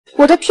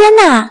我的天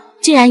哪，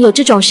竟然有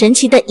这种神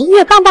奇的音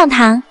乐棒棒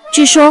糖！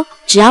据说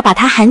只要把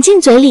它含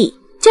进嘴里，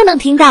就能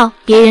听到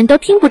别人都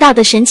听不到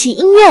的神奇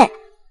音乐。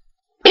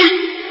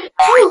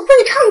还有会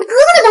唱歌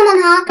的棒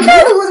棒糖，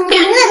这个我怎么从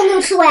来都没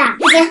有吃过呀？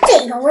不行，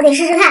这个我得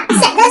试试看。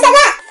下单。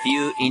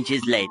Few inches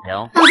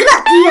later， 老子们，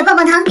音乐棒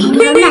棒糖给你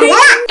们买来啦！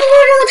不过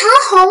这个糖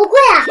好贵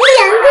啊，2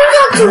根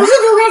就要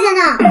99块钱呢。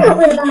这么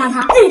贵的棒棒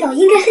糖，味道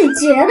应该很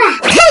绝吧？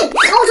嘿，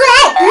掏出来！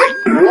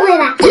不会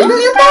吧？这都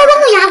连包装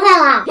都压坏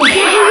了！我天，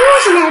又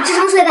是买了智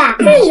商税吧？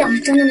这要是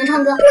真的能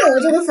唱歌，那我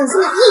就给粉丝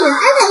们一人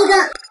安排一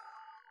根。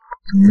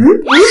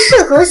不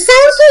适合3岁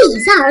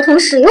以下儿童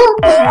使用。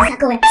好了，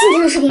各位，今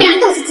天的视频就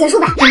到此结束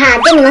吧。哈哈，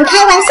跟你们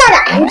开玩笑的，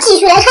咱们继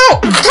续来拆。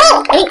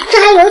好，哎，这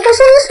还有一份说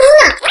明书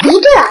呢。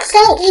对了，塞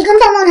1根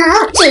棒棒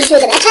糖，继续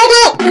给它拆开。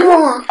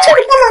哇，这个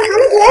棒棒糖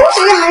的颜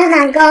值还是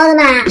蛮高的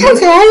嘛，看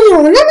起来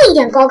有那么一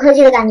点高科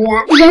技的感觉。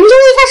研究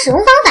了一下使用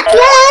方法，原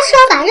来是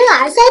要把这个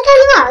耳塞套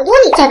进耳朵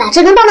里，再把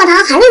这根棒棒糖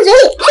含进嘴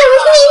里，就能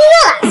听见音乐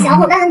了。小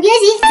伙伴们别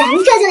急，咱们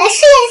这就来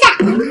试验一下。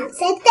把耳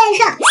塞戴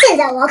上，现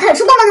在我要开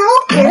始出棒棒糖喽。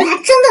觉得它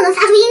真的能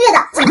发出音乐的，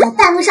请在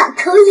弹幕上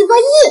扣一波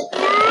1。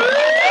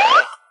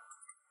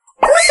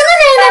怎么什么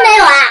声音都没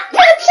有啊？这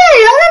是骗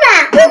人的吧？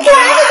我果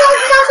然是交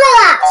智商税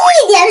了，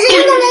一点声音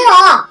都没有。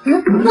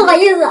不好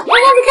意思，我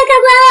忘记开开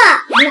关了。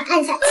咱们按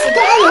下启动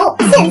按钮，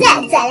现在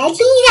再来听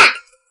一下。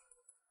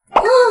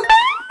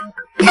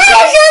太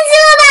神奇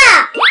了吧！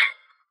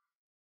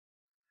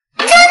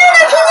真的能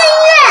听见音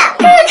乐，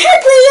这也太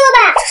诡异了吧！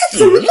这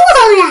是怎么做到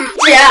的呀？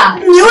姐，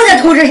你又在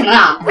偷吃什么呢？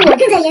我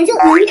正在研究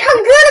能唱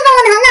歌的棒棒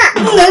糖呢。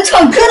能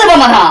唱歌的棒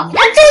棒糖？这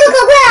个可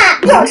贵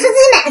了，要吃自己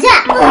买去。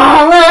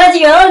我求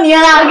你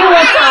了，给我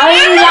尝一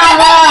下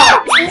吧。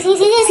行，给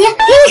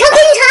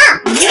你尝。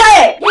嗨，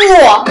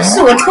哇，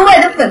是我抽来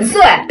的粉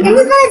色哎，赶紧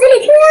放在嘴里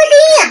听听声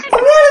音啊，怎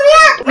么样？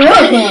没有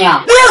声音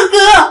啊？不要哥，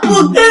我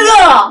哥哥，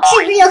是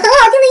不是有很好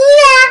听的音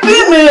乐啊？并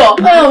没有，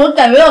哎呀，我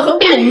感觉到很恐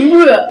惧，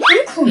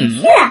很恐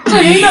惧，这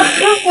是一个很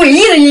诡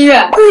异的音乐。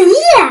诡异？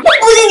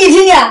不信你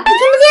听见？我听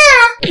不见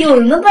啊。有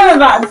什么办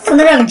法才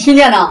能让你听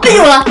见呢？没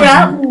有了，不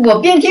然我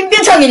边听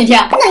边唱给你听。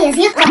那也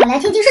行，让我来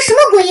听听是什么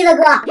诡异的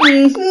歌。这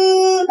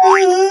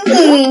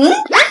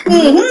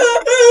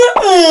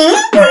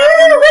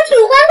首歌挺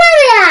欢快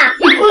的呀。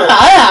你哭啥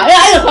呀？哎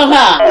呀，欢欢，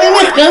明明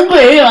很诡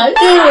异了，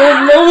这我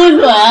摸不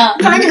准。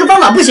看来这个方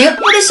法不行，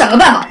我得想个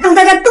办法让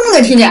大家都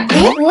能听见。哎，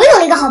我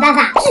有一个好办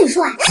法。据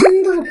说啊，声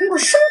音都是通过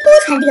声波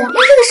传递的，而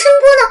这个声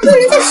波呢，又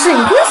能在水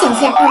中显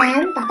现。不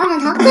然把棒棒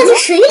糖放进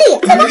水里，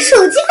再把手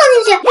机放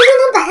进去，不就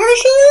能把它的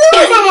声音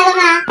录下来了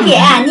吗？姐，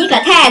你可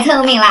太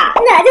聪明了。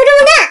那就这么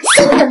干，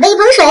先准备一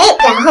盆水，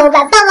然后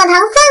把棒棒糖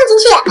放进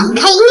去，打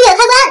开音乐开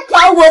关，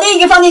把我的也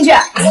给放进去。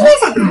今天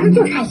咱们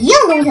就差一样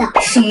东西了。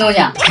什么东西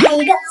啊？差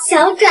一个小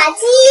爪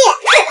机，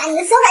快把你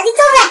的小爪机交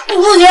出来！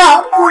不行，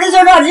我的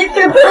小爪机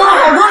可是陪了我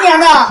好多年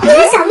的。你是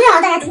想不想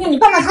让大家听见你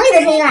棒棒糖里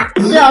的声音啊？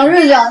想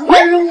是想，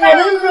但是我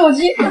的手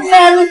机把它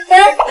拿过来吧！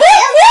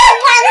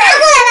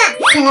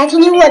先来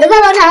听听我的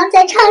棒棒糖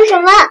在唱什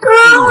么。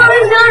我的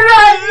小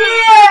爪机。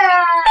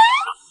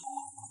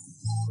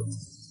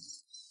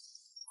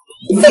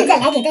现在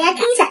来给大家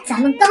听一下咱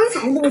们刚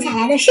才录下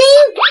来的声音。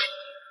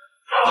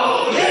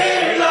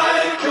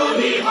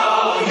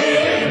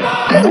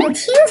这怎么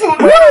听起来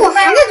让我含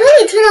在嘴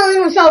里听到的那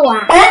种效果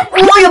啊？哎，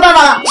我有办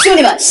法了，兄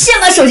弟们，先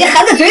把手机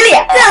含在嘴里，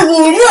让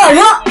你热，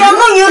然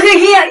后你就可以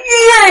听见音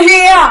乐声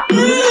音啊。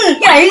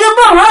演一个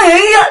棒棒糖有一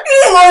个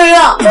一模一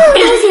样。这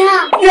不行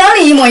啊？原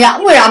理一模一样，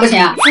为啥不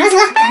行啊？行了，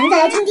咱们再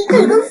来听听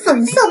这根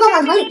粉色棒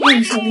棒糖里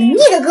一首灵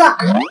异的歌。哎，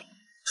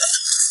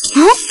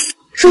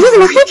手机怎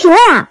么黑屏了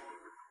呀？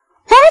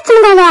哎，怎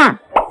么搞的？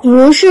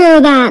不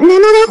是吧？难道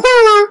它坏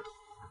了？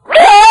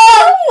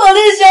我的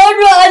小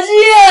爪机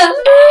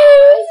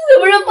是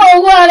不是放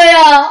坏了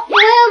呀？我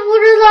也不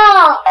知道。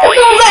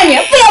都怪你，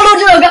不要录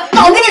这首歌！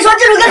早跟你说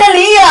这首歌很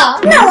灵异了。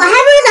那我还不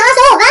是想让小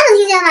伙伴们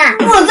听见呢。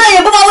我再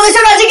也不把我的小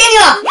爪机给你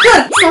了。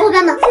哼！小伙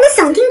伴们，你们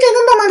想听这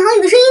根棒棒糖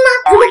里的声音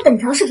吗？如果本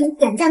条视频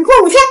点赞过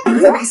5000，我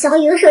就把小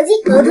雨的手机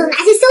偷偷拿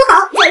去修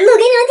好，再录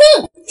给你们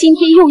听。今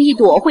天用一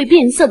朵会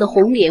变色的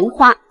红莲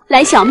花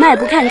来小卖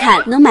部看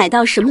看能买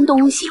到什么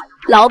东西。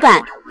老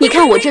板，你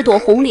看我这朵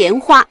红莲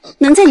花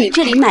能在你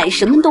这里买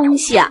什么东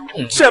西啊？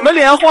什么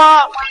莲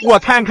花？我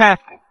看看，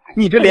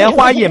你这莲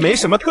花也没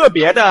什么特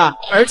别的，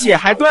而且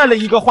还断了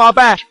一个花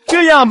瓣。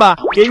这样吧，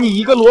给你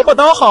一个萝卜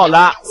刀好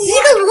了。一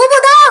个萝卜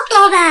刀？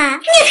老板，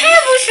你也太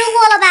不识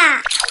货了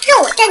吧！让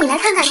我带你来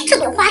看看这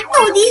朵花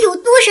到底有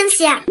多神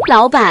奇啊！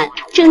老板，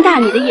睁大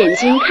你的眼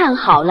睛看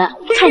好了，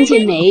看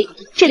见没？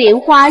这莲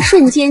花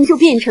瞬间就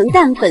变成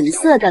淡粉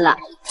色的了。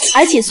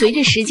而且随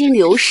着时间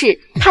流逝，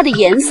它的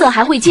颜色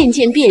还会渐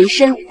渐变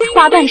深，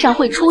花瓣上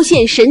会出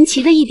现神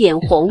奇的一点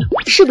红，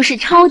是不是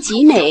超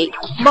级美？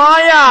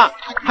妈呀，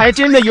还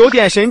真的有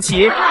点神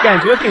奇，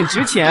感觉很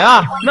值钱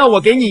啊！那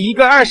我给你一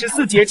个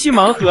24节气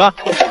盲盒，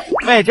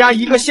外加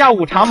一个下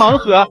午茶盲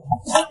盒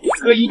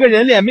和一个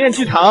人脸面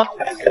具糖，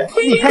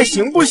你看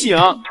行不行？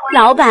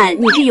老板，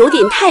你这有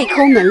点太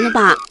抠门了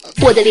吧？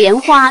我的莲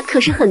花可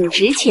是很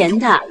值钱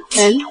的。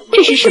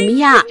这是什么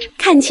呀？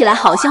看起来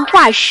好像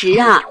化石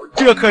啊。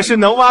这可是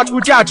能挖出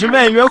价值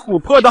万元琥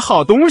珀的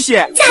好东西。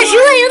价值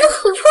万元的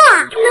琥珀，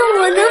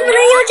那我能不能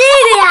要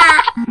这个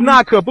呀？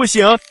那可不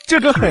行，这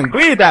个很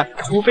贵的，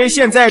除非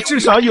现在至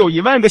少有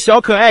1万个小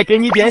可爱给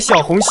你点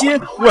小红心，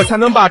我才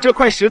能把这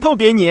块石头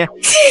给你。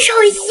至少1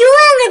万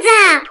个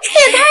赞，这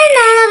也太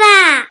难了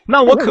吧！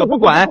那我可不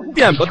管，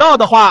点不到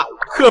的话，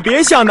可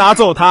别想拿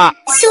走它。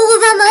小伙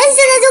伴们，现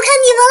在就看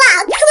你们了，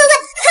快帮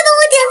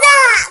我点赞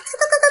啊！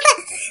快！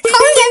狂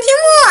点屏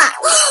幕，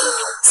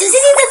小星星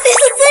在飞速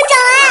增长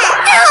哎！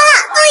太好了，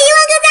我有1万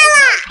个赞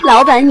了！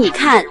老板，你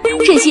看，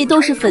这些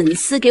都是粉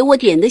丝给我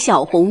点的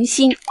小红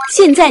心。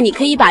现在你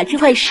可以把这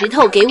块石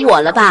头给我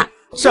了吧？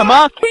什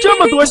么？这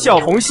么多小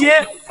红心？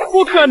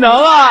不可能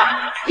啊！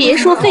别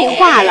说废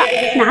话了，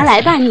拿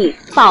来吧你，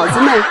宝子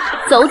们，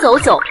走，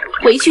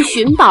回去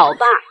寻宝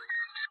吧。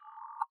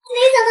没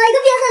想到一个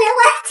变色莲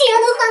花竟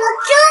然能换到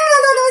这么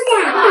多东西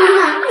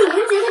啊！你们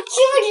觉得值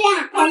不值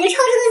啊？感觉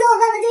超值的小伙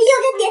伴们就又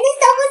该点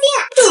小红心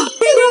啊！对，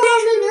这条化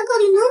石里面到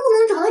底能不能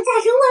找到价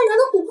值万元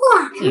的琥珀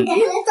啊？赶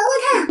紧来找找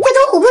看！在找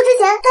琥珀之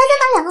前，咱先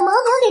把2个盲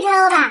盒给拆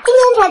了吧。今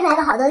天拆出来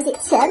的好东西，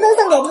全都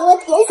送给给我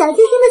点小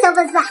心心的小粉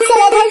丝吧。先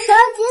来开12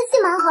节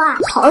气盲盒啊！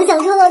好想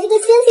抽到这个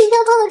仙气飘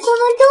飘的冲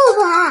锋咒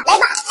款！来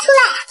吧，出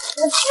来！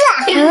是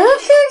啊！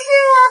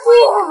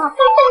哇，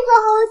这个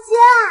好绝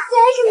啊！竟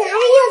然是拿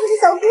着叶子的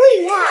小古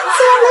雨啊！希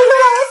望能抽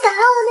到我想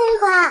要的那一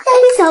款，但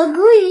是小古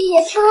雨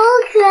也超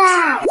可爱。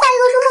下一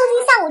个是梦境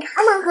下午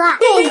茶盲盒，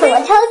这次我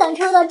超想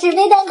抽到纸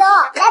杯蛋糕，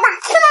来吧，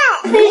出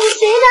来！这是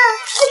谁的？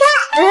你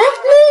看，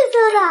绿色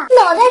的，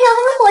脑袋上还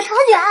是抹茶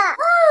卷啊！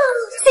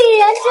竟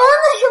然真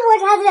的是抹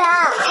茶卷，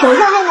手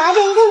上还拿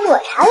着一个抹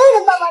茶味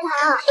的棒棒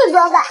糖，这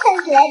装扮看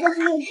起来就是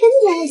有春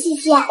天的气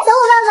息。小伙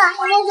伴们，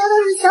你们觉得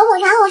是小抹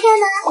茶好看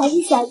呢，还是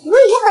小古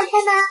雨好看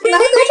呢？盲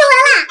盒抽完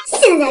了，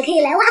现在可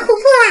以来挖琥珀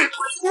啦！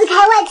撕开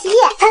外皮，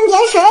喷点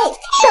水，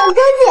上钩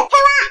子，开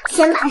挖。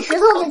先把石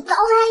头给凿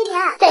开一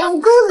点，再用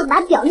钩子把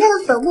表面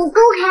的粉末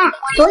勾开，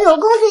所有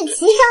工序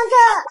齐上阵。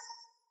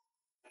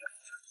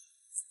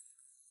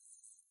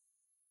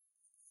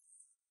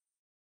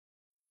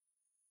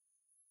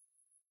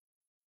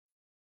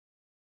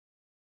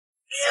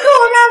臭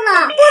蛋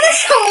们，我的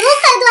手都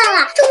快断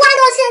了，这挖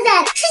到现在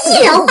是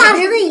1秒化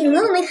石的影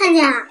子都没看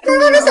见啊！难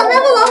道这小卖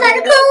部老板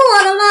是坑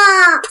我的吗？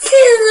气死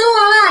我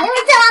了！要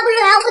是再挖不出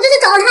来，我就去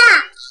找他。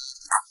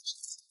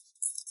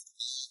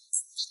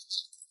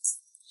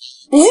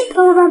爸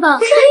爸，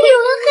这里有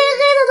个黑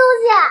黑的东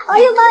西！哎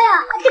呀妈呀，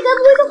这该不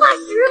会是化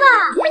石吧？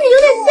看着有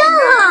点像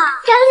啊！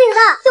赶紧的，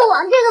就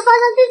往这个方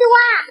向继续挖。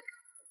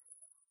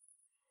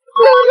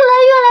弄出来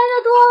越来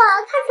越多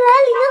了，看起来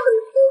里面很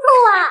清透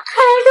啊！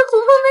看来是琥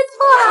珀没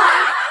错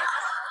啊！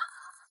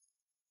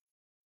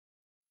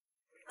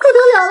不得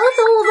了了，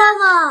小伙伴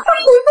们，这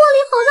琥珀里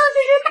好像是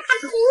只大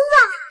虫子，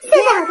现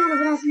在还看得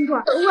不太清楚，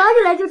等挖出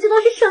来就知道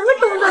是什么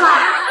虫子了。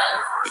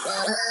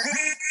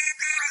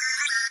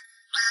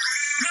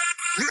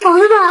宝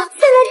子们，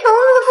现在虫子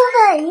的部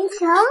分已经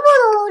全部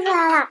都露出来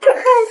了，这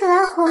看起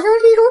来好像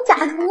是一种甲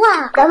虫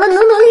啊！咱们努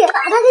力把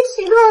它给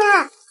取出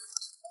来。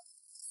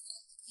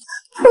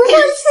琥珀取出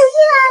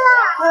来了，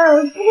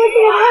不过这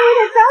个汤有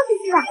点脏兮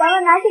兮的，咱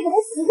们拿去给它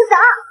洗个澡。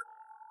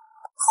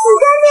洗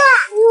干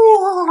净！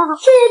哇，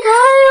这也太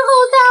好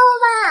看了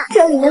吧！这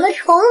里面的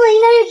虫子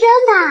应该是真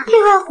的，这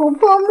块琥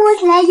珀摸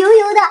起来油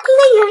油的，应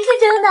该也是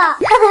真的。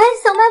看来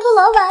小卖部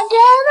老板真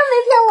的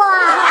没骗我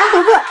啊！把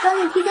琥珀装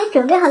进提前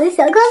准备好的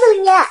小筐子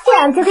里面，这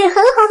样就可以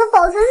很好的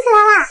保存起来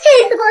了。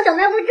这次逛小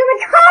卖部真的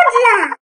超值啊！